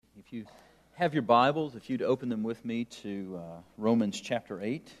If you have your Bibles, if you'd open them with me to Romans chapter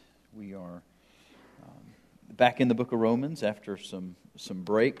 8. We are back in the book of Romans after some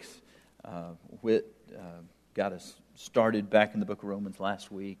breaks. Whit got us started back in the book of Romans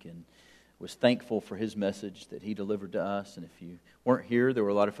last week and was thankful for his message that he delivered to us. And if you weren't here, there were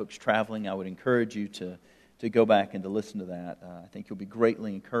a lot of folks traveling. I would encourage you to go back and to listen to that. I think you'll be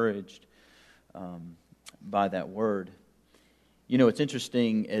greatly encouraged by that word. You know, it's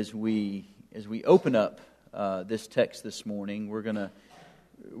interesting as we open up this text this morning, we're going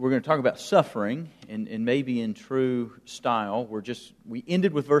to talk about suffering, and maybe in true style. We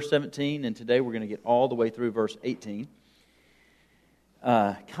ended with verse 17, and today we're going to get all the way through verse 18.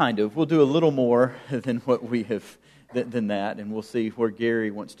 Kind of. We'll do a little more than what we have than that, and we'll see where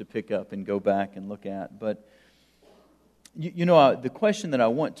Gary wants to pick up and go back and look at. But you know, the question that I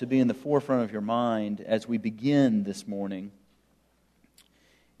want to be in the forefront of your mind as we begin this morning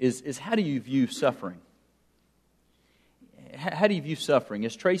is how do you view suffering? How do you view suffering?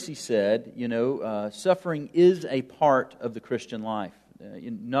 As Tracy said, you know, suffering is a part of the Christian life.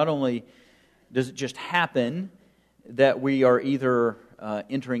 Not only does it just happen that we are either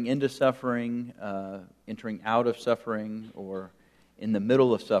entering into suffering, entering out of suffering, or in the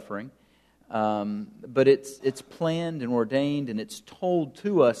middle of suffering, but it's planned and ordained, and it's told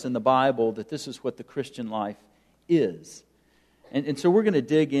to us in the Bible that this is what the Christian life is. And so we're going to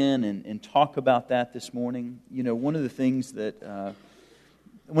dig in and talk about that this morning. You know, one of the things that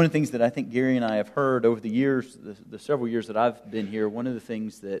I think Gary and I have heard over the years, the several years that I've been here, one of the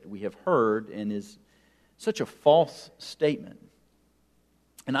things that we have heard and is such a false statement.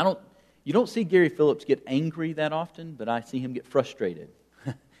 And you don't see Gary Phillips get angry that often, but I see him get frustrated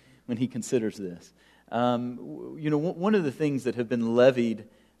when he considers this. You know, one of the things that have been levied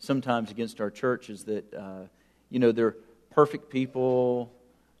sometimes against our church is that, you know, they're perfect people,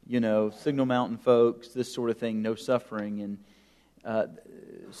 you know, Signal Mountain folks, this sort of thing, no suffering. And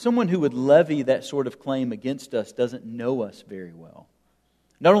someone who would levy that sort of claim against us doesn't know us very well.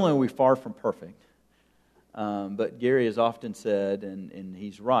 Not only are we far from perfect, but Gary has often said, and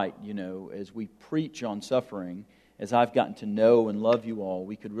he's right, you know, as we preach on suffering, as I've gotten to know and love you all,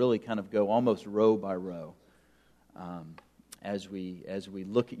 we could really kind of go almost row by row as we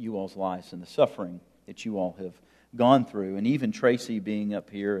look at you all's lives and the suffering that you all have gone through. And even Tracy being up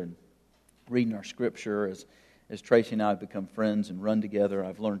here and reading our scripture, as Tracy and I have become friends and run together,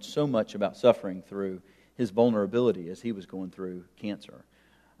 I've learned so much about suffering through his vulnerability as he was going through cancer.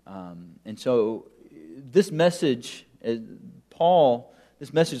 And so this message,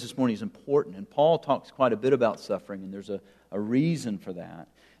 this message this morning is important, and Paul talks quite a bit about suffering, and there's a reason for that.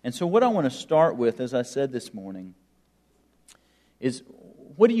 And so what I want to start with, as I said this morning, is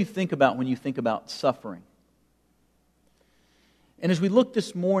what do you think about when you think about suffering? And as we look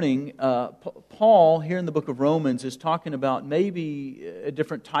this morning, Paul, here in the book of Romans, is talking about maybe a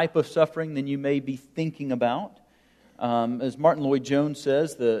different type of suffering than you may be thinking about. As Martin Lloyd-Jones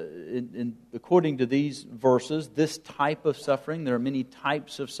says, according to these verses, this type of suffering, there are many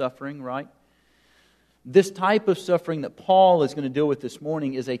types of suffering, right? This type of suffering that Paul is going to deal with this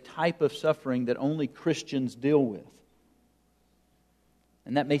morning is a type of suffering that only Christians deal with.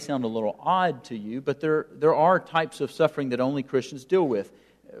 And that may sound a little odd to you, but there are types of suffering that only Christians deal with.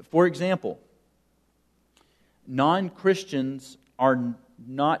 For example, non-Christians are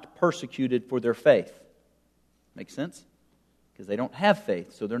not persecuted for their faith. Makes sense? Because they don't have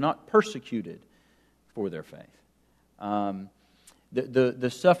faith, so they're not persecuted for their faith. The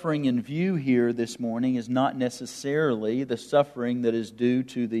suffering in view here this morning is not necessarily the suffering that is due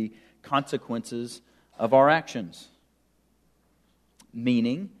to the consequences of our actions.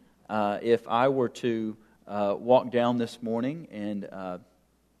 Meaning, if I were to walk down this morning and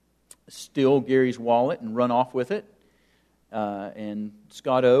steal Gary's wallet and run off with it, and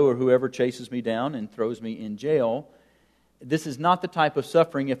Scott O or whoever chases me down and throws me in jail, this is not the type of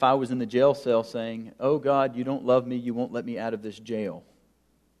suffering if I was in the jail cell saying, "Oh God, you don't love me, you won't let me out of this jail."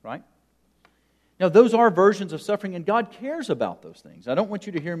 Right? Now, those are versions of suffering, and God cares about those things. I don't want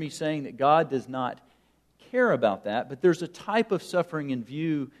you to hear me saying that God does not care about that, but there's a type of suffering in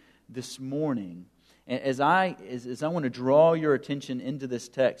view this morning. As I want to draw your attention into this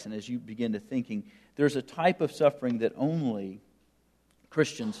text, and as you begin to thinking, there's a type of suffering that only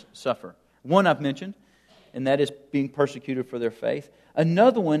Christians suffer. One I've mentioned, and that is being persecuted for their faith.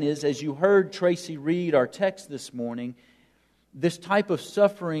 Another one is, as you heard Tracy read our text this morning, this type of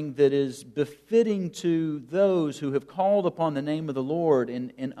suffering that is befitting to those who have called upon the name of the Lord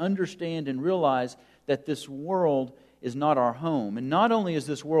and understand and realize that this world is not our home. And not only is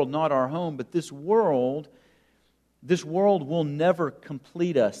this world not our home, but this world this world will never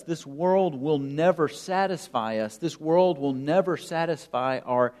complete us. This world will never satisfy us. This world will never satisfy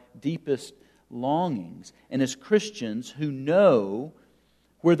our deepest longings. And as Christians who know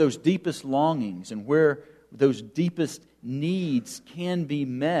where those deepest longings and where those deepest needs can be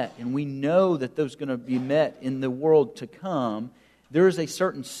met, and we know that those are going to be met in the world to come, there is a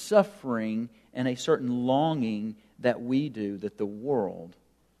certain suffering and a certain longing that we do that the world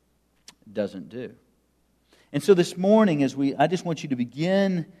doesn't do. And so this morning, I just want you to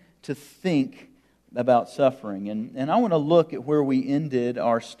begin to think about suffering. And I want to look at where we ended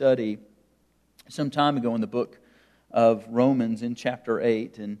our study some time ago in the book of Romans in chapter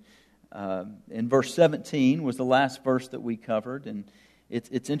 8. And in verse 17 was the last verse that we covered. And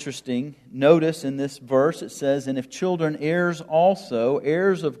it's interesting. Notice in this verse it says, "And if children, heirs also,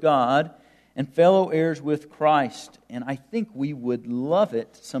 heirs of God, and fellow heirs with Christ." And I think we would love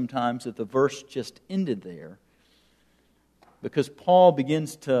it sometimes if the verse just ended there, because Paul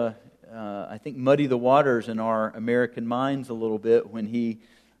begins to, I think, muddy the waters in our American minds a little bit when he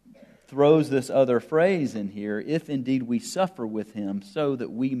throws this other phrase in here, "if indeed we suffer with him, so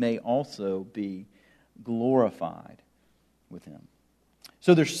that we may also be glorified with him."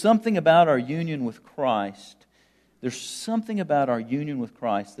 So there's something about our union with Christ. There's something about our union with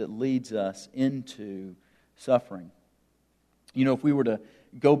Christ that leads us into suffering. You know, if we were to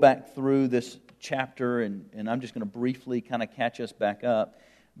go back through this chapter, and I'm just going to briefly kind of catch us back up,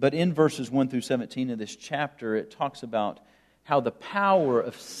 but in verses 1 through 17 of this chapter, it talks about how the power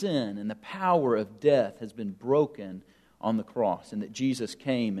of sin and the power of death has been broken on the cross, and that Jesus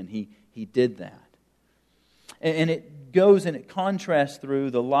came and He did that. And it goes and it contrasts through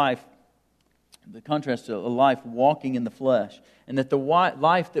the contrast to a life walking in the flesh, and that the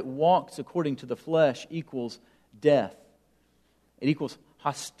life that walks according to the flesh equals death. It equals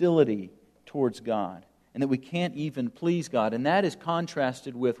hostility towards God, and that we can't even please God. And that is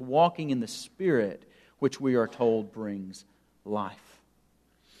contrasted with walking in the Spirit, which we are told brings life.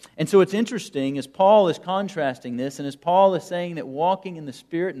 And so it's interesting as Paul is contrasting this, and as Paul is saying that walking in the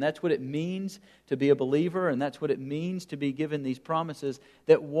Spirit, and that's what it means to be a believer, and that's what it means to be given these promises,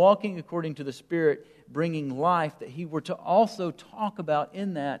 that walking according to the Spirit, bringing life, that he were to also talk about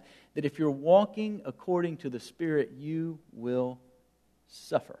in that if you're walking according to the Spirit, you will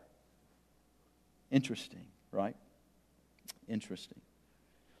suffer. Interesting, right? Interesting.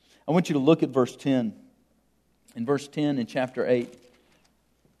 I want you to look at verse 10. In verse 10 in chapter 8,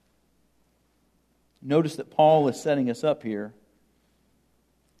 notice that Paul is setting us up here.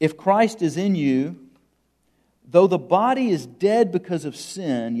 "If Christ is in you, though the body is dead because of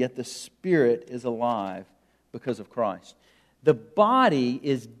sin, yet the Spirit is alive because of Christ." The body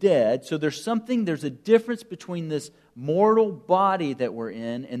is dead, so there's a difference between this mortal body that we're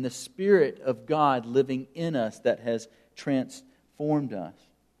in and the Spirit of God living in us that has transformed us.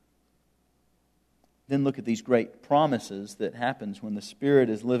 Then look at these great promises that happens when the Spirit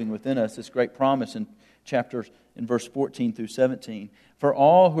is living within us. This great promise in verse 14 through 17. "For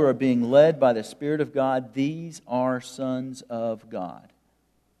all who are being led by the Spirit of God, these are sons of God.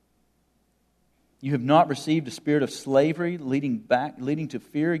 You have not received a spirit of slavery leading to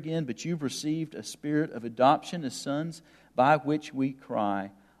fear again, but you've received a spirit of adoption as sons, by which we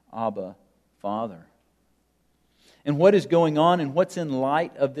cry, Abba, Father." And what is going on and what's in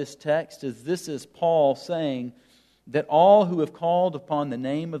light of this text is this is Paul saying that all who have called upon the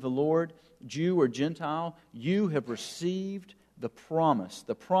name of the Lord, Jew or Gentile, you have received the promise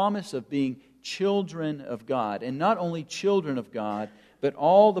of being children of God. And not only children of God, but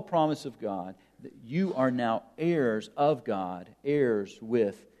all the promise of God, that you are now heirs of God, heirs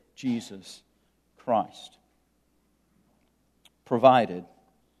with Jesus Christ, provided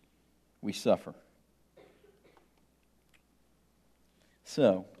we suffer.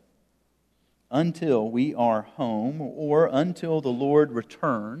 So, until we are home, or until the Lord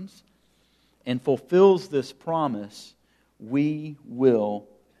returns and fulfills this promise, we will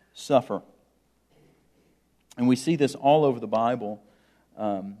suffer. And we see this all over the Bible.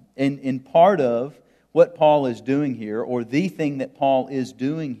 And part of what Paul is doing here, or the thing that Paul is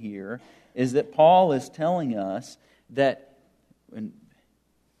doing here, is that Paul is telling us that, and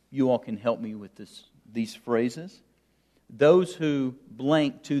you all can help me with these phrases, those who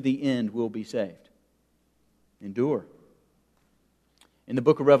blank to the end will be saved. Endure. In the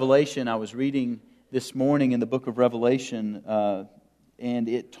book of Revelation, I was reading this morning in the book of Revelation, and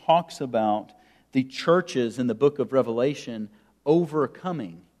it talks about the churches in the book of Revelation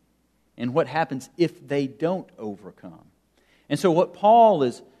overcoming and what happens if they don't overcome. And so what Paul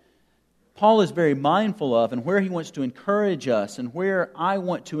is very mindful of, and where he wants to encourage us, and where I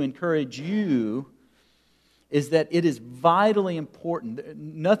want to encourage you, is that it is vitally important.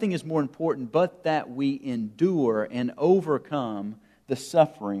 Nothing is more important but that we endure and overcome the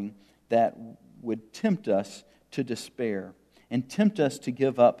suffering that would tempt us to despair and tempt us to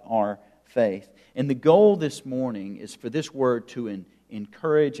give up our faith. And the goal this morning is for this word to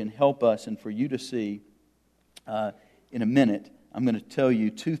encourage and help us, and for you to see in a minute, I'm going to tell you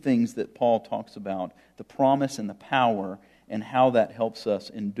two things that Paul talks about: the promise and the power, and how that helps us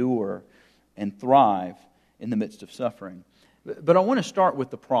endure and thrive in the midst of suffering. But I want to start with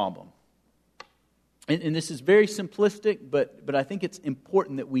the problem. And this is very simplistic, but I think it's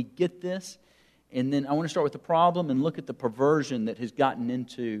important that we get this. And then I want to start with the problem and look at the perversion that has gotten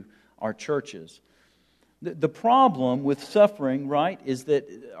into our churches. The problem with suffering, right, is that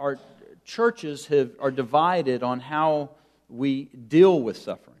our churches are divided on how we deal with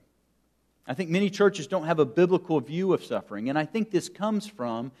suffering. I think many churches don't have a biblical view of suffering, and I think this comes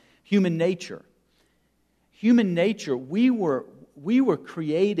from human nature. Human nature, we were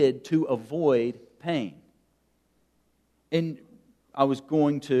created to avoid pain. And I was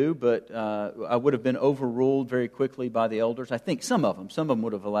going to, but I would have been overruled very quickly by the elders. I think some of them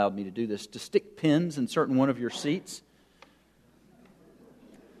would have allowed me to do this, to stick pins in certain one of your seats.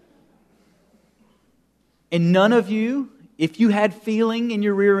 And none of you, if you had feeling in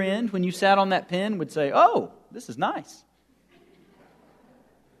your rear end when you sat on that pin, would say, "Oh, this is nice."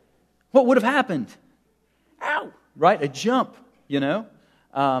 What would have happened? Ow! Right? A jump,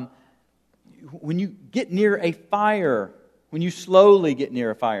 When you get near a fire, when you slowly get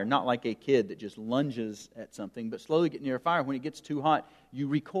near a fire, not like a kid that just lunges at something, but slowly get near a fire, when it gets too hot, you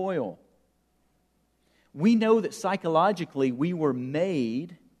recoil. We know that psychologically we were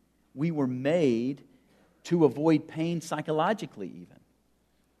made to avoid pain psychologically even.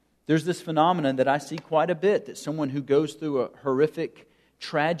 There's this phenomenon that I see quite a bit, that someone who goes through a horrific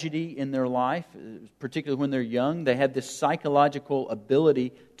tragedy in their life, particularly when they're young, they have this psychological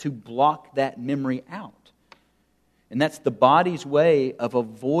ability to block that memory out. And that's the body's way of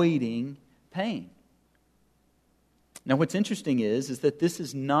avoiding pain. Now what's interesting is that this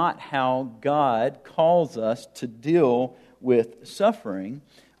is not how God calls us to deal with suffering,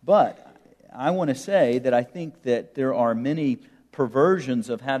 but I want to say that I think that there are many perversions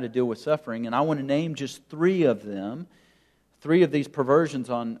of how to deal with suffering, and I want to name just three of them. Three of these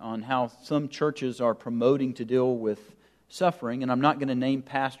perversions on how some churches are promoting to deal with suffering. And I'm not going to name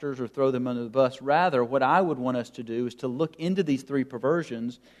pastors or throw them under the bus. Rather, what I would want us to do is to look into these three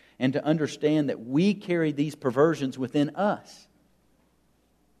perversions and to understand that we carry these perversions within us.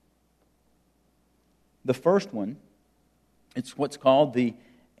 The first one, it's what's called the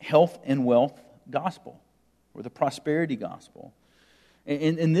health and wealth gospel, or the prosperity gospel.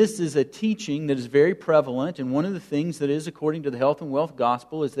 And this is a teaching that is very prevalent, and one of the things that is according to the health and wealth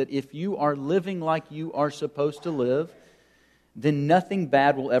gospel is that if you are living like you are supposed to live, then nothing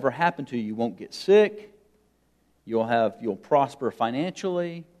bad will ever happen to you. You won't get sick, you'll prosper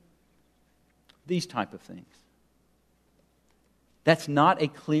financially, these type of things. That's not a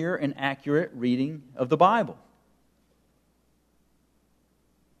clear and accurate reading of the Bible.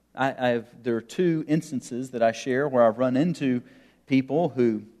 There are two instances that I share where I've run into people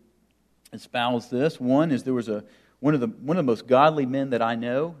who espouse this. One is there was one of the most godly men that I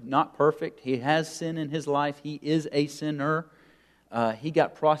know, not perfect. He has sin in his life. He is a sinner. He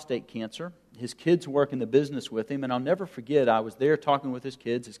got prostate cancer. His kids work in the business with him, and I'll never forget, I was there talking with his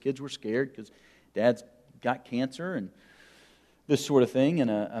kids. His kids were scared because Dad's got cancer and this sort of thing, and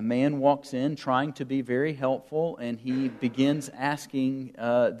a man walks in trying to be very helpful, and he begins asking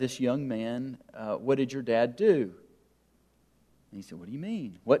this young man, "What did your dad do?" And he said, "What do you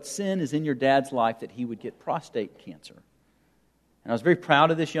mean? What sin is in your dad's life that he would get prostate cancer?" And I was very proud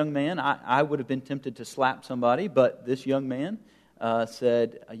of this young man. I would have been tempted to slap somebody, but this young man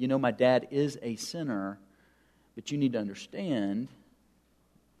said, "My dad is a sinner, but you need to understand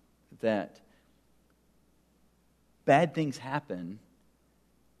that bad things happen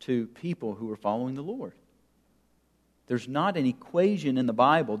to people who are following the Lord. There's not an equation in the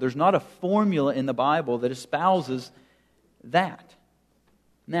Bible. There's not a formula in the Bible that espouses that."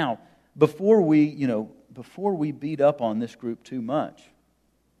 Now, before we beat up on this group too much,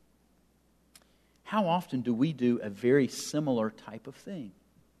 how often do we do a very similar type of thing?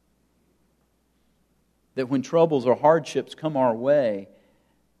 That when troubles or hardships come our way,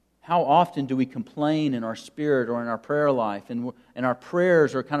 how often do we complain in our spirit or in our prayer life, and our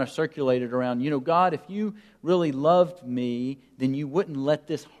prayers are kind of circulated around, God, if you really loved me, then you wouldn't let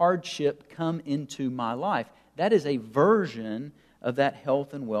this hardship come into my life. That is a version of that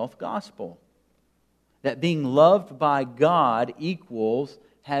health and wealth gospel. That being loved by God equals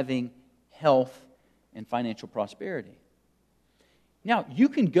having health and financial prosperity. Now, you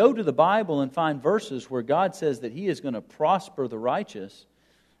can go to the Bible and find verses where God says that He is going to prosper the righteous.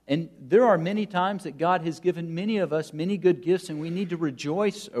 And there are many times that God has given many of us many good gifts, and we need to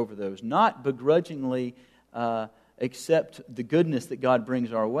rejoice over those, not begrudgingly accept the goodness that God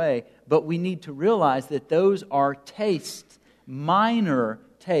brings our way, but we need to realize that those are tastes, minor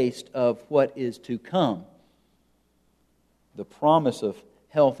taste of what is to come. The promise of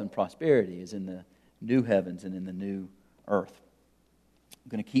health and prosperity is in the new heavens and in the new earth. I'm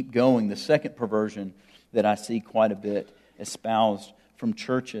going to keep going. The second perversion that I see quite a bit espoused from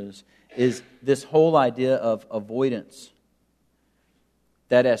churches is this whole idea of avoidance.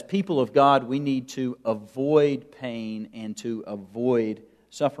 That as people of God, we need to avoid pain and to avoid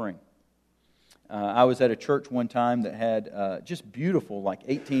suffering. I was at a church one time that had just beautiful, like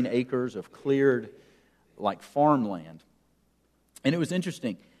 18 acres of cleared, like farmland. And it was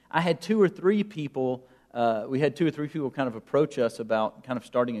interesting. I had two or three people kind of approach us about kind of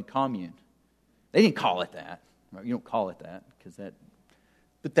starting a commune. They didn't call it that. You don't call it that,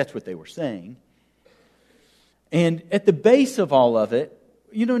 but that's what they were saying. And at the base of all of it,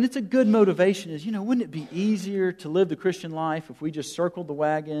 and it's a good motivation, is, wouldn't it be easier to live the Christian life if we just circled the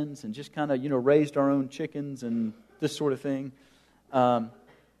wagons and just kind of, raised our own chickens and this sort of thing?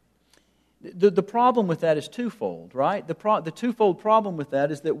 The problem with that is twofold, right? The twofold problem with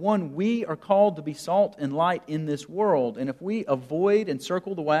that is that, one, we are called to be salt and light in this world. And if we avoid and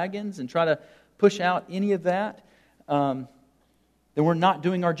circle the wagons and try to push out any of that, then we're not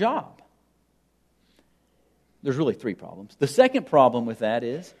doing our job. There's really three problems. The second problem with that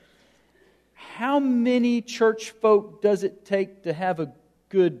is, how many church folk does it take to have a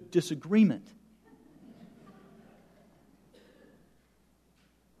good disagreement?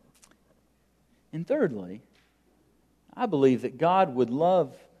 And thirdly, I believe that God would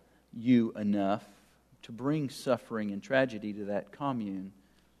love you enough to bring suffering and tragedy to that commune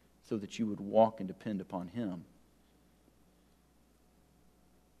so that you would walk and depend upon Him.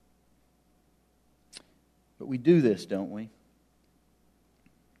 But we do this, don't we?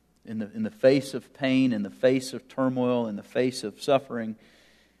 In the face of pain, in the face of turmoil, in the face of suffering,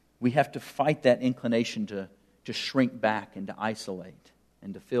 we have to fight that inclination to shrink back and to isolate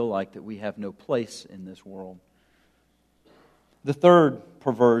and to feel like that we have no place in this world. The third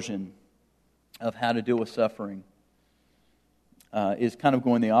perversion of how to deal with suffering is kind of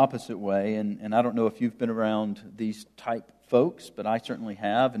going the opposite way. And I don't know if you've been around these type folks, but I certainly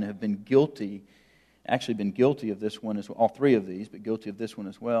have, and have been guilty of this one as well. All three of these, but guilty of this one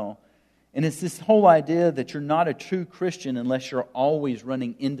as well. And it's this whole idea that you're not a true Christian unless you're always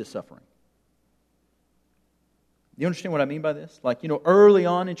running into suffering. You understand what I mean by this? Like, early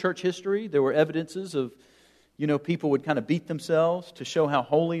on in church history, there were evidences of, people would kind of beat themselves to show how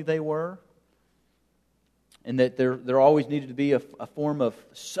holy they were. And that there always needed to be a form of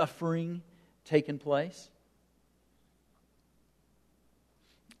suffering taking place.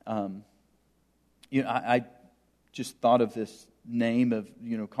 I just thought of this name of,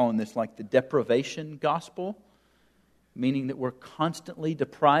 calling this like the deprivation gospel, meaning that we're constantly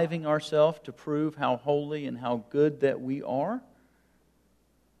depriving ourselves to prove how holy and how good that we are.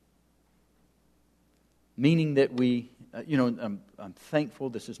 Meaning that we, I'm thankful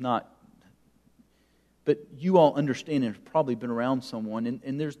this is not, but you all understand and have probably been around someone,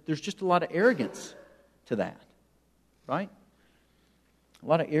 and there's just a lot of arrogance to that, right? A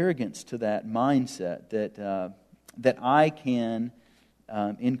lot of arrogance to that mindset that I can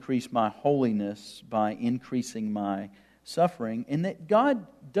increase my holiness by increasing my suffering, and that God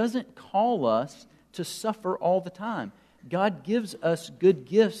doesn't call us to suffer all the time. God gives us good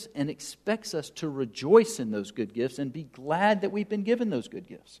gifts and expects us to rejoice in those good gifts and be glad that we've been given those good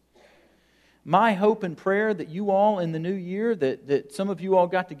gifts. My hope and prayer that you all in the new year, that some of you all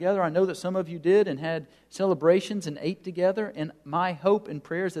got together, I know that some of you did and had celebrations and ate together, and my hope and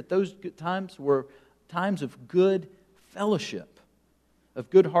prayer is that those good times were times of good fellowship, of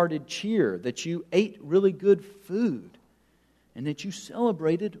good-hearted cheer, that you ate really good food, and that you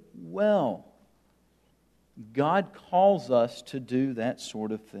celebrated well. God calls us to do that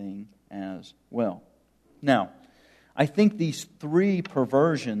sort of thing as well. Now, I think these three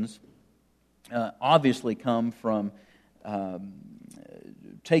perversions obviously come from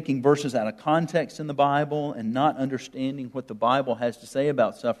taking verses out of context in the Bible and not understanding what the Bible has to say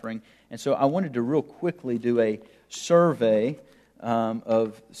about suffering. And so I wanted to real quickly do a survey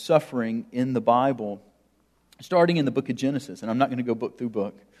of suffering in the Bible, starting in the book of Genesis. And I'm not going to go book through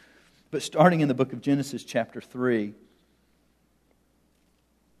book, but starting in the book of Genesis chapter 3,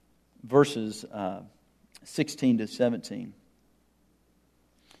 verses 16 to 17.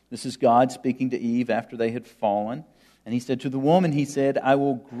 This is God speaking to Eve after they had fallen. And He said to the woman, He said, I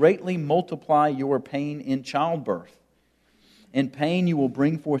will greatly multiply your pain in childbirth. In pain you will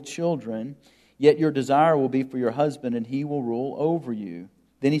bring forth children, yet your desire will be for your husband, and he will rule over you.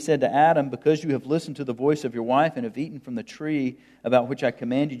 Then He said to Adam, because you have listened to the voice of your wife and have eaten from the tree about which I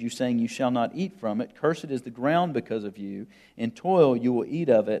commanded you, saying, you shall not eat from it, cursed is the ground because of you. In toil you will eat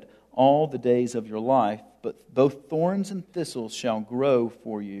of it all the days of your life. But both thorns and thistles shall grow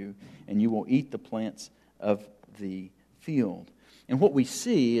for you, and you will eat the plants of the field. And what we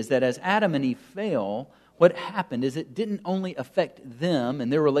see is that as Adam and Eve fell, what happened is it didn't only affect them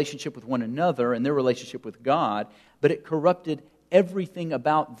and their relationship with one another and their relationship with God, but it corrupted everything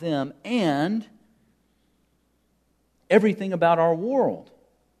about them and everything about our world.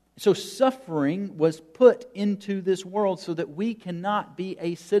 So suffering was put into this world so that we cannot be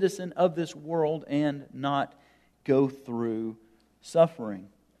a citizen of this world and not go through suffering.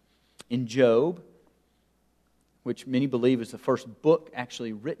 In Job, which many believe is the first book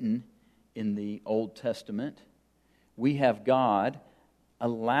actually written in the Old Testament, we have God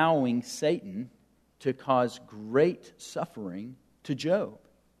allowing Satan to cause great suffering to Job.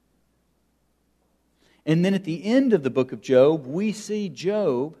 And then at the end of the book of Job, we see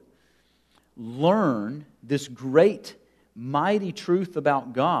Job learn this great, mighty truth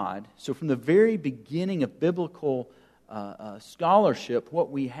about God. So from the very beginning of biblical scholarship, what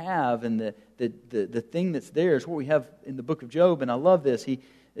we have and the thing that's there is what we have in the book of Job. And I love this.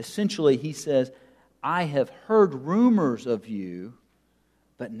 He says, I have heard rumors of you,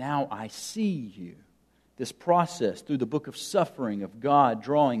 but now I see you. This process through the book of suffering of God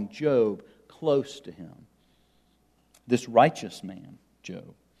drawing Job close to Him. This righteous man,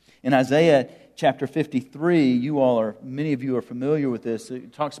 Job. In Isaiah chapter 53, many of you are familiar with this.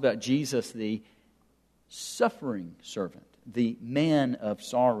 It talks about Jesus, the suffering servant, the man of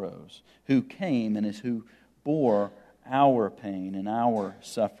sorrows, who came and who bore our pain and our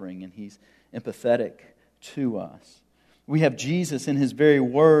suffering, and He's empathetic to us. We have Jesus in His very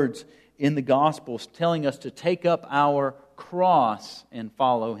words in the Gospels telling us to take up our cross and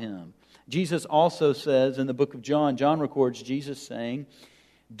follow Him. Jesus also says in the book of John records Jesus saying,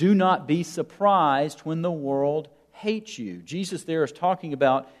 do not be surprised when the world hates you. Jesus there is talking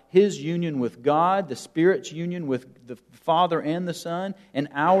about His union with God, the Spirit's union with the Father and the Son, and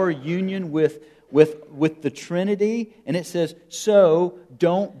our union with the Trinity. And it says, so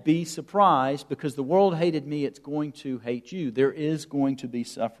don't be surprised, because the world hated me, it's going to hate you. There is going to be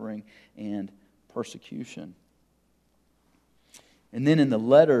suffering and persecution. And then in the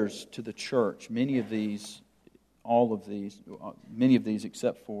letters to the church, many of these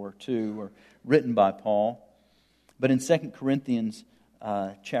except for two, are written by Paul. But in 2 Corinthians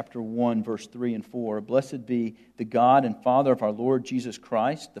chapter 1, verse 3 and 4, blessed be the God and Father of our Lord Jesus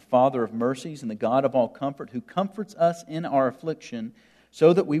Christ, the Father of mercies and the God of all comfort, who comforts us in our affliction,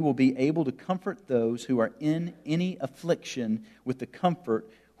 so that we will be able to comfort those who are in any affliction with the comfort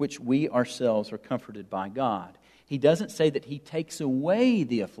which we ourselves are comforted by God. He doesn't say that He takes away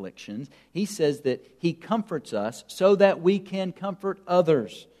the afflictions. He says that He comforts us so that we can comfort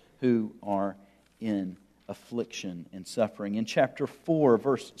others who are in affliction and suffering. In chapter 4,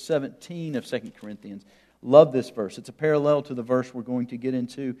 verse 17 of 2 Corinthians, love this verse. It's a parallel to the verse we're going to get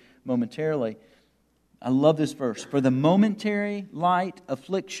into momentarily. I love this verse. For the momentary light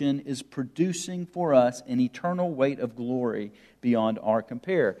affliction is producing for us an eternal weight of glory beyond our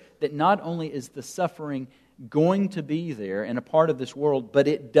compare. That not only is the suffering going to be there and a part of this world, but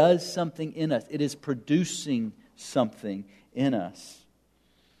it does something in us. It is producing something in us.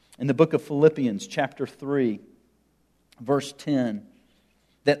 In the book of Philippians, chapter 3, verse 10,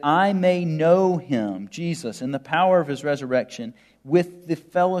 that I may know Him, Jesus, in the power of His resurrection, with the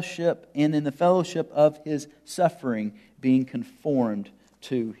fellowship and in the fellowship of His suffering, being conformed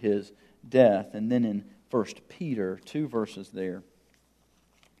to His death. And then in 1 Peter, 2 verses there.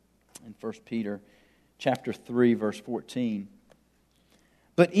 In 1 Peter chapter 3, verse 14.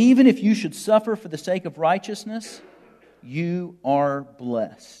 But even if you should suffer for the sake of righteousness, you are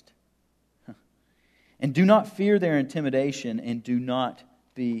blessed. And do not fear their intimidation, and do not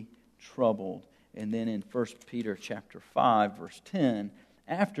be troubled. And then in 1 Peter chapter 5, verse 10,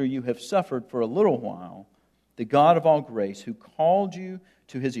 after you have suffered for a little while, the God of all grace, who called you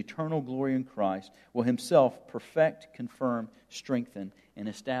to His eternal glory in Christ, will Himself perfect, confirm, strengthen, and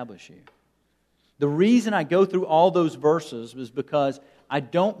establish you. The reason I go through all those verses is because I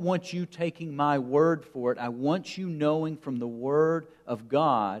don't want you taking my word for it. I want you knowing from the Word of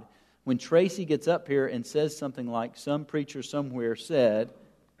God. When Tracy gets up here and says something like some preacher somewhere said,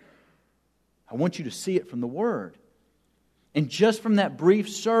 I want you to see it from the Word. And just from that brief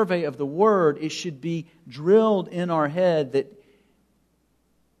survey of the Word, it should be drilled in our head that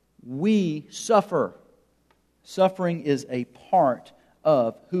we suffer. Suffering is a part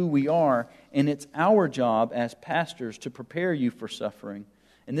of who we are, and it's our job as pastors to prepare you for suffering.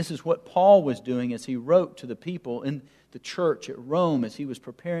 And this is what Paul was doing as he wrote to the people in the church at Rome as he was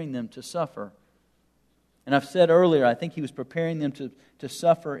preparing them to suffer. And I've said earlier, I think he was preparing them to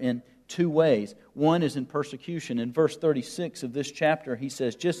suffer in two ways. One is in persecution. In verse 36 of this chapter, he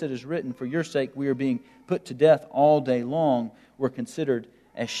says, "Just as it is written, for your sake we are being put to death all day long. We're considered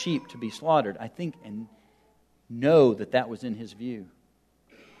as sheep to be slaughtered." I think and know that that was in his view.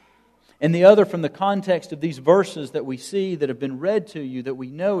 And the other, from the context of these verses that we see that have been read to you, that we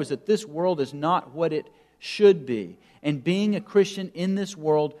know is that this world is not what it should be. And being a Christian in this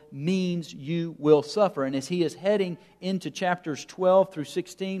world means you will suffer. And as he is heading into chapters 12 through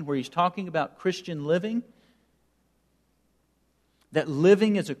 16, where he's talking about Christian living, that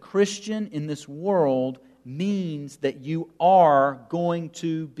living as a Christian in this world means that you are going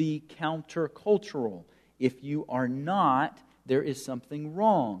to be countercultural. If you are not, there is something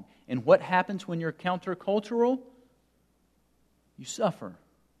wrong. And what happens when you're countercultural? You suffer.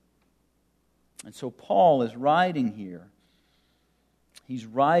 And so Paul is writing here. He's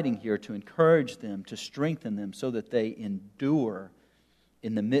writing here to encourage them, to strengthen them so that they endure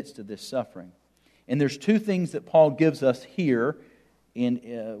in the midst of this suffering. And there's two things that Paul gives us here.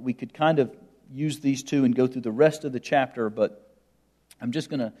 And we could kind of use these two and go through the rest of the chapter, but I'm just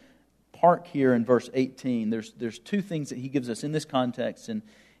going to park here in verse 18. There's two things that he gives us in this context and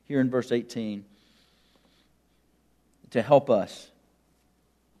here in verse 18 to help us.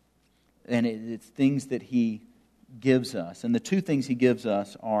 And it's things that he gives us. And the two things he gives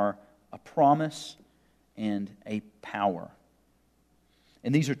us are a promise and a power.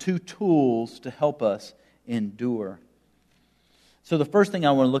 And these are two tools to help us endure. So the first thing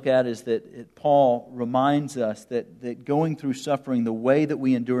I want to look at is that Paul reminds us that going through suffering, the way that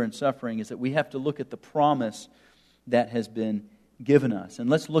we endure in suffering is that we have to look at the promise that has been given us. And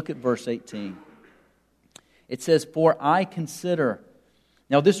let's look at verse 18. It says, "For I consider..."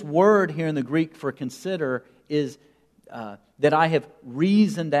 Now this word here in the Greek for consider is that I have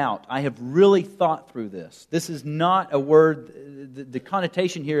reasoned out. I have really thought through this. This is not a word, the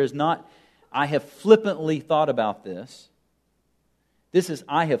connotation here is not I have flippantly thought about this. This is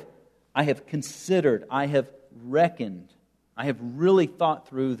I have considered, I have reckoned, I have really thought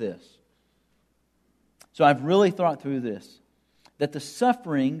through this. So I've really thought through this, that the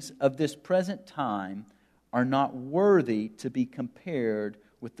sufferings of this present time are not worthy to be compared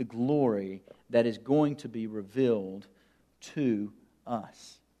with the glory that is going to be revealed to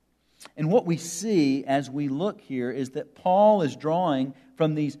us. And what we see as we look here is that Paul is drawing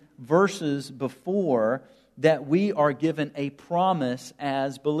from these verses before that we are given a promise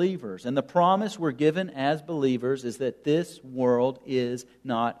as believers. And the promise we're given as believers is that this world is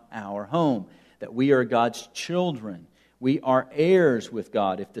not our home, that we are God's children. We are heirs with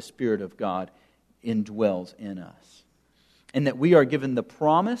God if the Spirit of God indwells in us. And that we are given the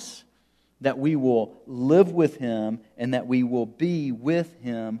promise that we will live with Him and that we will be with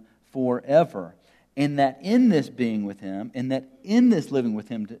Him forever. And that in this being with Him and that in this living with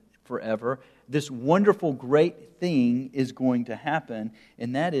Him forever, this wonderful, great thing is going to happen.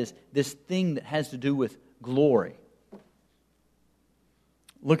 And that is this thing that has to do with glory.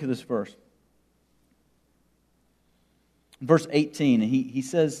 Look at this verse. Verse 18, he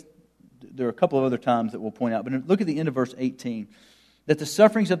says, there are a couple of other times that we'll point out, but look at the end of verse 18. That the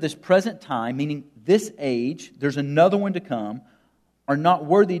sufferings of this present time, meaning this age, there's another one to come, are not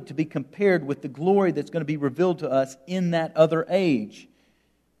worthy to be compared with the glory that's going to be revealed to us in that other age.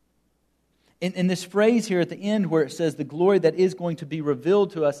 In this phrase here at the end where it says the glory that is going to be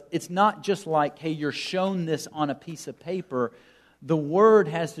revealed to us, it's not just like, hey, you're shown this on a piece of paper. The word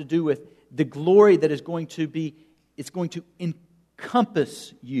has to do with the glory that is going to be, it's going to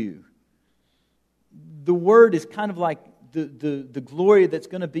encompass you. The word is kind of like the glory that's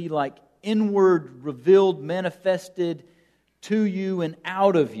going to be like inward, revealed, manifested to you and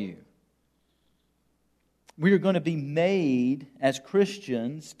out of you. We are going to be made as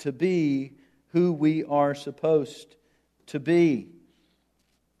Christians to be who we are supposed to be.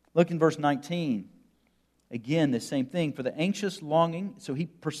 Look in verse 19. Again, the same thing. For the anxious longing, so he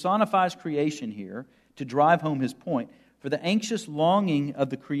personifies creation here to drive home his point. For the anxious longing of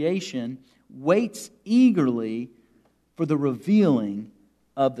the creation waits eagerly for the revealing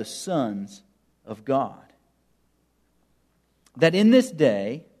of the sons of God. That in this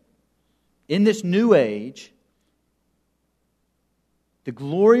day, in this new age, the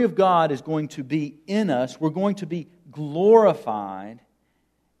glory of God is going to be in us. We're going to be glorified.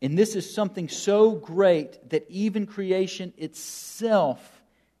 And this is something so great that even creation itself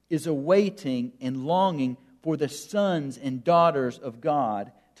is awaiting and longing for the sons and daughters of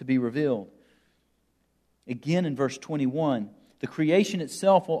God to be revealed. Again in verse 21, the creation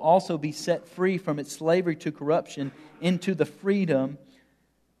itself will also be set free from its slavery to corruption into the freedom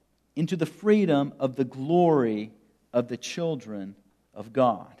of the glory of the children of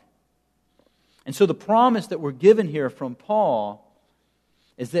God. And so the promise that we're given here from Paul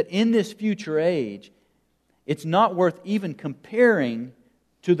is that in this future age, it's not worth even comparing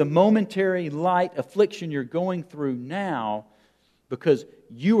to the momentary light affliction you're going through now, because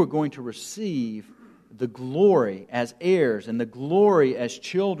you are going to receive the glory as heirs and the glory as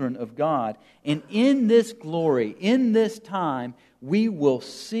children of God. And in this glory, in this time, we will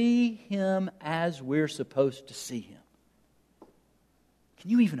see Him as we're supposed to see Him. Can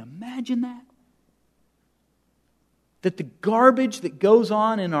you even imagine that? That the garbage that goes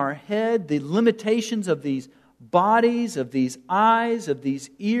on in our head, the limitations of these bodies, of these eyes, of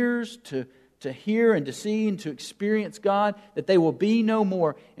these ears to hear and to see and to experience God, that they will be no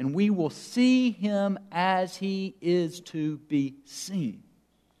more, and we will see Him as He is to be seen.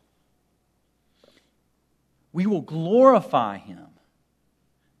 We will glorify Him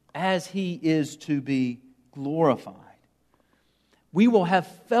as He is to be glorified. We will have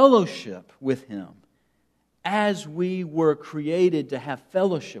fellowship with Him as we were created to have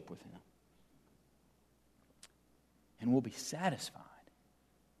fellowship with Him. And we'll be satisfied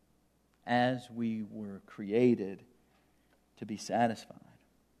as we were created to be satisfied.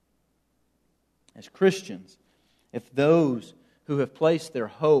 As Christians, if those who have placed their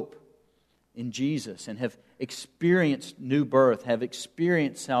hope in Jesus and have experienced new birth, have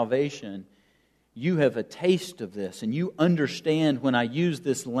experienced salvation, you have a taste of this, and you understand when I use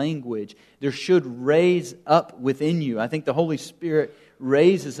this language, there should raise up within you. I think the Holy Spirit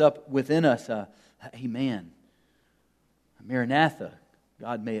raises up within us amen. Maranatha,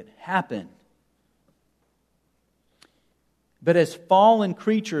 God, may it happen. But as fallen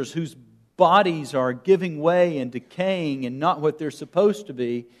creatures whose bodies are giving way and decaying and not what they're supposed to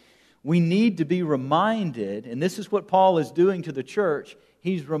be, we need to be reminded, and this is what Paul is doing to the church.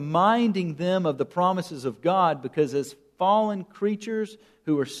 He's reminding them of the promises of God, because as fallen creatures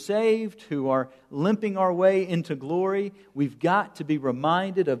who are saved, who are limping our way into glory, we've got to be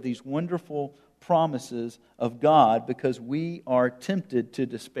reminded of these wonderful promises of God, because we are tempted to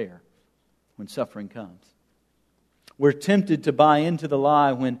despair when suffering comes. We're tempted to buy into the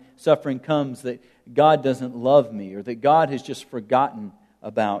lie when suffering comes that God doesn't love me, or that God has just forgotten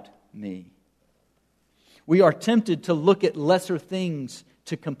about me. We are tempted to look at lesser things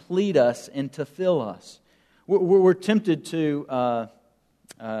to complete us and to fill us. We're tempted to,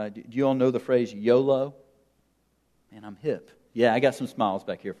 do you all know the phrase YOLO? Man, I'm hip. Yeah, I got some smiles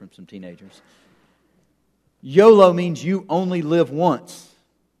back here from some teenagers. YOLO means you only live once.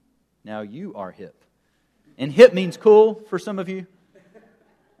 Now you are hip. And hip means cool for some of you.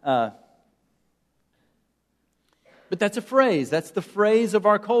 But that's a phrase. That's the phrase of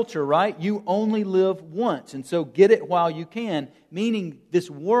our culture, right? You only live once. And so get it while you can. Meaning this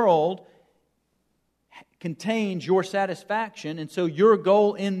world contains your satisfaction. And so your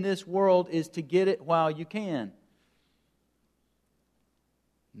goal in this world is to get it while you can.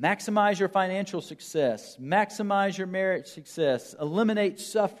 Maximize your financial success. Maximize your marriage success. Eliminate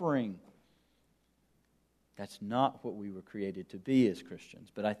suffering. That's not what we were created to be as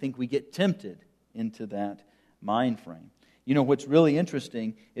Christians. But I think we get tempted into that mind frame. You know, what's really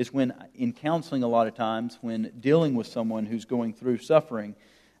interesting is when, in counseling a lot of times, when dealing with someone who's going through suffering,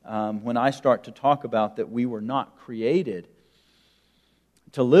 when I start to talk about that we were not created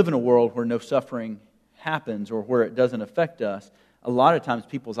to live in a world where no suffering happens or where it doesn't affect us, a lot of times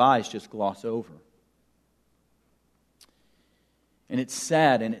people's eyes just gloss over. And it's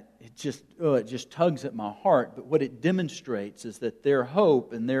sad, and it just tugs at my heart. But what it demonstrates is that their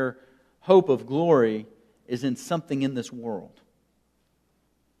hope and their hope of glory is in something in this world.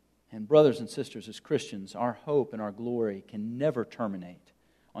 And brothers and sisters, as Christians, our hope and our glory can never terminate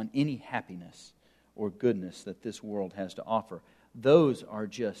on any happiness or goodness that this world has to offer. Those are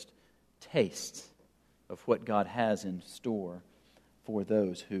just tastes of what God has in store for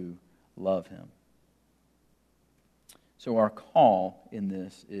those who love Him. So our call in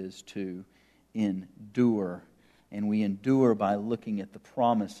this is to endure. And we endure by looking at the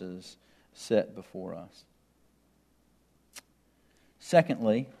promises set before us.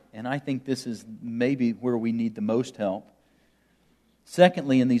 Secondly, and I think this is maybe where we need the most help.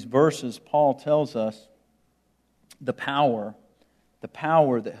 Secondly, in these verses, Paul tells us the power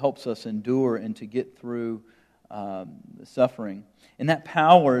that helps us endure and to get through suffering. And that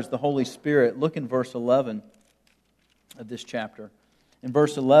power is the Holy Spirit. Look in verse 11 of this chapter. In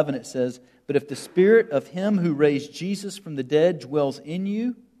verse 11 it says, "But if the Spirit of Him who raised Jesus from the dead dwells in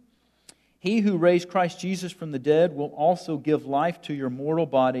you, He who raised Christ Jesus from the dead will also give life to your mortal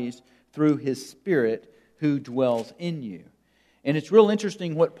bodies through His Spirit who dwells in you." And it's real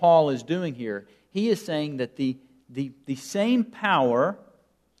interesting what Paul is doing here. He is saying that the same power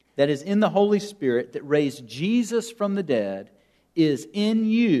that is in the Holy Spirit that raised Jesus from the dead is in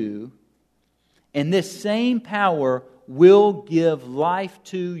you, and this same power will give life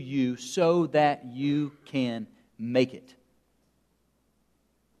to you so that you can make it.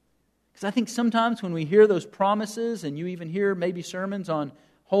 Because I think sometimes when we hear those promises, and you even hear maybe sermons on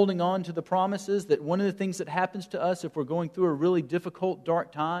holding on to the promises, that one of the things that happens to us if we're going through a really difficult,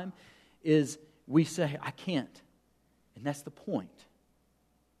 dark time is we say, "I can't." And that's the point.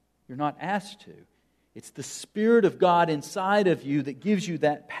 You're not asked to. It's the Spirit of God inside of you that gives you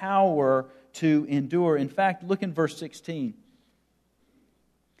that power to endure. In fact, look in verse 16.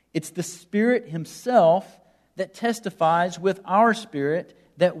 It's the Spirit Himself that testifies with our spirit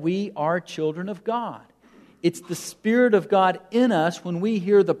that we are children of God. It's the Spirit of God in us when we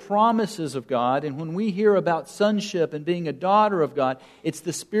hear the promises of God and when we hear about sonship and being a daughter of God. It's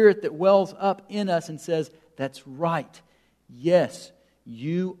the Spirit that wells up in us and says, "That's right. Yes,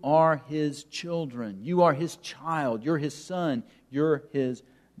 you are His children. You are His child. You're His son. You're His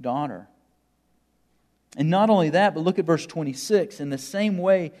daughter." And not only that, but look at verse 26. In the same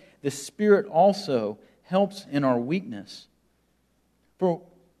way, the Spirit also helps in our weakness. For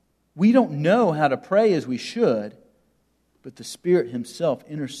we don't know how to pray as we should, but the Spirit Himself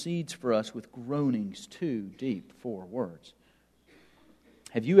intercedes for us with groanings too deep for words.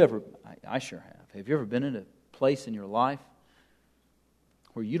 Have you ever, I sure have you ever been in a place in your life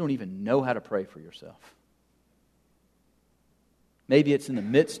where you don't even know how to pray for yourself? Maybe it's in the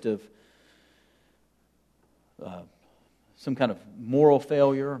midst of some kind of moral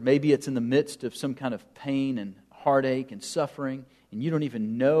failure. Maybe it's in the midst of some kind of pain and heartache and suffering, and you don't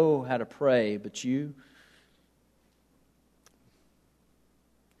even know how to pray, but you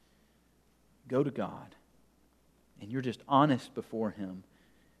go to God, and you're just honest before Him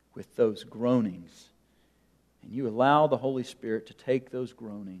with those groanings, and you allow the Holy Spirit to take those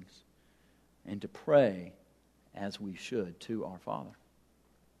groanings and to pray as we should to our Father.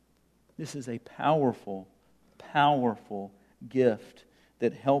 This is a powerful gift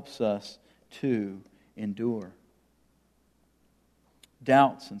that helps us to endure.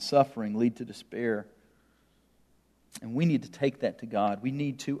 Doubts and suffering lead to despair. And we need to take that to God. We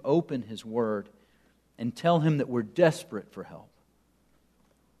need to open His Word and tell Him that we're desperate for help.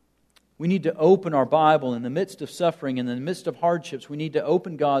 We need to open our Bible in the midst of suffering, in the midst of hardships. We need to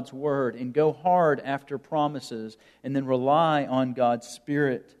open God's Word and go hard after promises and then rely on God's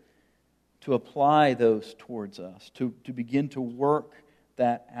Spirit to apply those towards us, to begin to work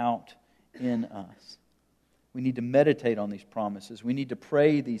that out in us. We need to meditate on these promises. We need to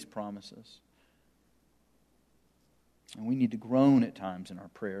pray these promises. And we need to groan at times in our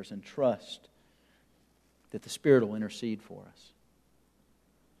prayers and trust that the Spirit will intercede for us.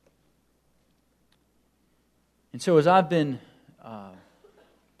 And so as I've been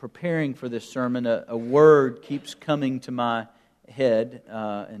preparing for this sermon, a word keeps coming to my head,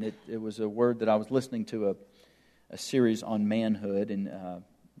 and it was a word that I was listening to a series on manhood, and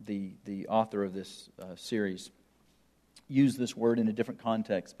the author of this series used this word in a different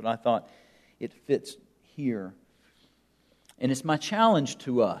context, but I thought it fits here. And it's my challenge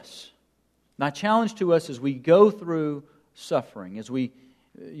to us. My challenge to us as we go through suffering, as we,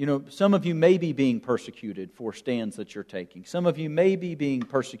 some of you may be being persecuted for stands that you're taking. Some of you may be being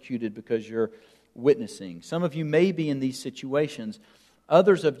persecuted because you're witnessing. Some of you may be in these situations.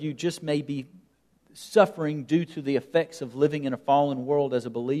 Others of you just may be suffering due to the effects of living in a fallen world as a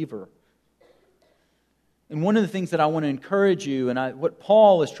believer. And one of the things that I want to encourage you, and what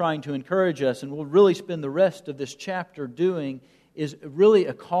Paul is trying to encourage us, and we'll really spend the rest of this chapter doing, is really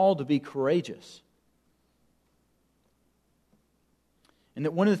a call to be courageous. And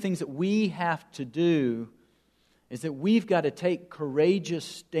that one of the things that we have to do is that we've got to take courageous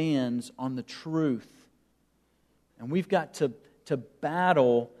stands on the truth. And we've got to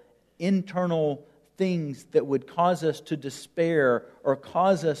battle internal things that would cause us to despair or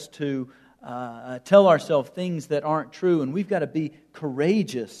cause us to tell ourselves things that aren't true. And we've got to be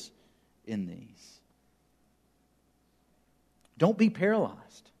courageous in these. Don't be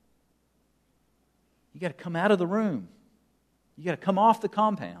paralyzed. You got to come out of the room. You got to come off the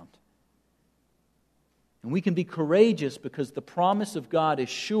compound. And we can be courageous because the promise of God is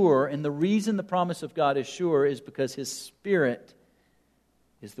sure, and the reason the promise of God is sure is because His Spirit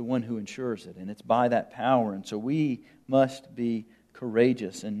is the one who ensures it, and it's by that power. And so we must be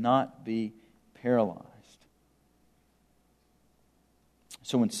courageous and not be paralyzed.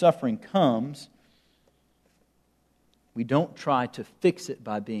 So when suffering comes, we don't try to fix it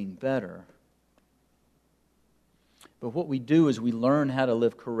by being better. But what we do is we learn how to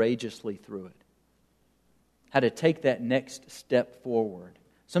live courageously through it. How to take that next step forward.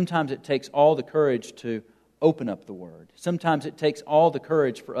 Sometimes it takes all the courage to open up the Word. Sometimes it takes all the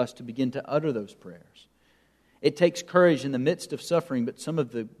courage for us to begin to utter those prayers. It takes courage in the midst of suffering, but some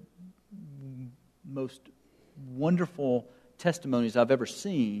of the most wonderful testimonies I've ever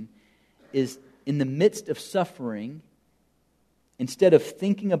seen is in the midst of suffering, instead of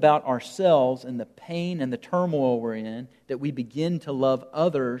thinking about ourselves and the pain and the turmoil we're in, that we begin to love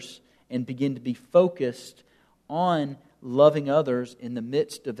others and begin to be focused on loving others in the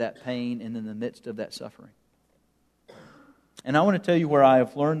midst of that pain and in the midst of that suffering. And I want to tell you where I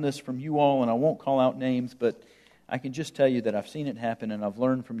have learned this from you all, and I won't call out names, but I can just tell you that I've seen it happen, and I've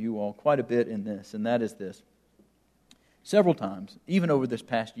learned from you all quite a bit in this, and that is this. Several times, even over this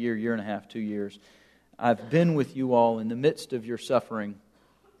past year, year and a half, 2 years, I've been with you all in the midst of your suffering.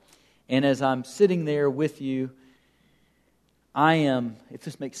 And as I'm sitting there with you, I am, if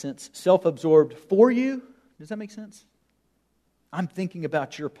this makes sense, self-absorbed for you. Does that make sense? I'm thinking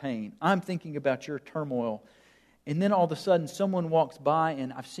about your pain. I'm thinking about your turmoil. And then all of a sudden someone walks by,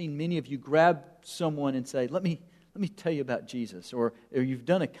 and I've seen many of you grab someone and say, let me tell you about Jesus. Or you've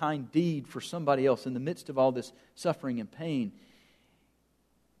done a kind deed for somebody else in the midst of all this suffering and pain.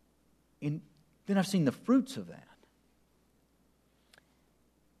 And then I've seen the fruits of that.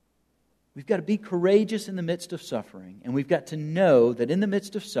 We've got to be courageous in the midst of suffering. And we've got to know that in the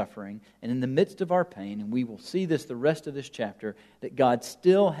midst of suffering and in the midst of our pain, and we will see this the rest of this chapter, that God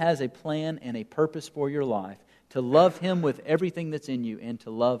still has a plan and a purpose for your life. To love Him with everything that's in you and to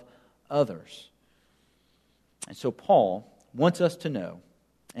love others. And so Paul wants us to know,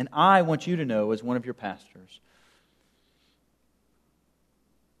 and I want you to know as one of your pastors,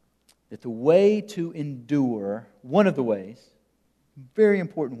 that the way to endure, one of the ways, very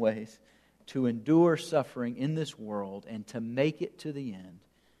important ways, to endure suffering in this world and to make it to the end,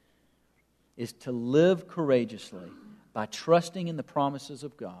 is to live courageously by trusting in the promises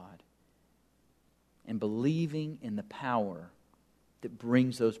of God and believing in the power that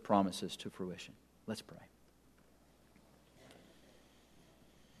brings those promises to fruition. Let's pray.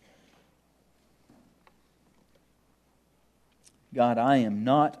 God, I am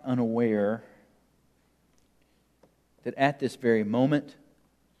not unaware that at this very moment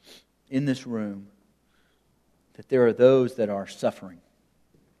in this room that there are those that are suffering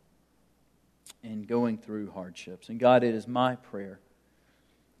and going through hardships. And God, it is my prayer,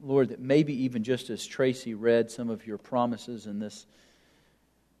 Lord, that maybe even just as Tracy read some of your promises in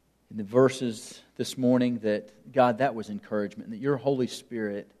the verses this morning, that God, that was encouragement, and that your Holy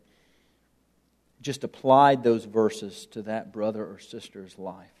Spirit just applied those verses to that brother or sister's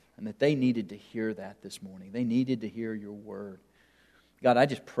life, and that they needed to hear that this morning. They needed to hear your word. God, I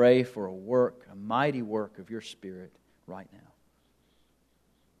just pray for a mighty work of your Spirit right now.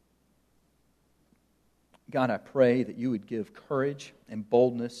 God, I pray that you would give courage and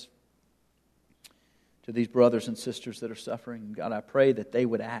boldness to these brothers and sisters that are suffering. God, I pray that they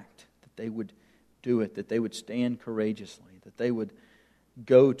would act, that they would do it, that they would stand courageously, that they would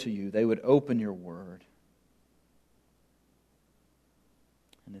go to you, they would open your word,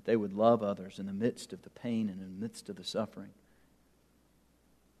 and that they would love others in the midst of the pain and in the midst of the suffering.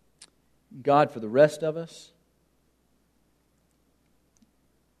 God, for the rest of us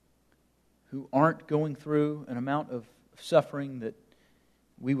who aren't going through an amount of suffering that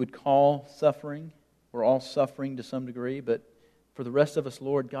we would call suffering, we're all suffering to some degree, but for the rest of us,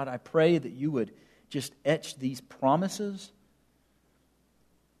 Lord, God, I pray that you would just etch these promises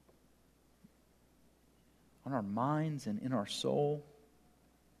on our minds and in our soul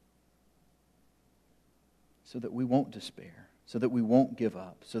so that we won't despair, so that we won't give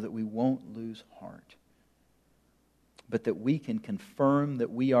up, so that we won't lose heart, but that we can confirm that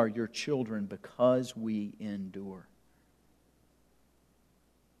we are your children because we endure.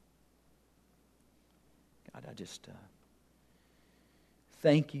 God, I just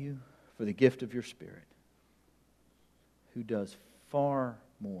thank you for the gift of your Spirit, who does far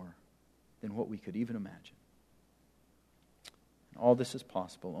more than what we could even imagine. And all this is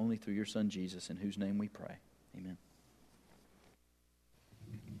possible only through your Son Jesus, in whose name we pray. Amen.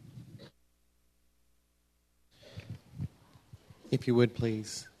 If you would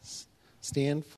please stand.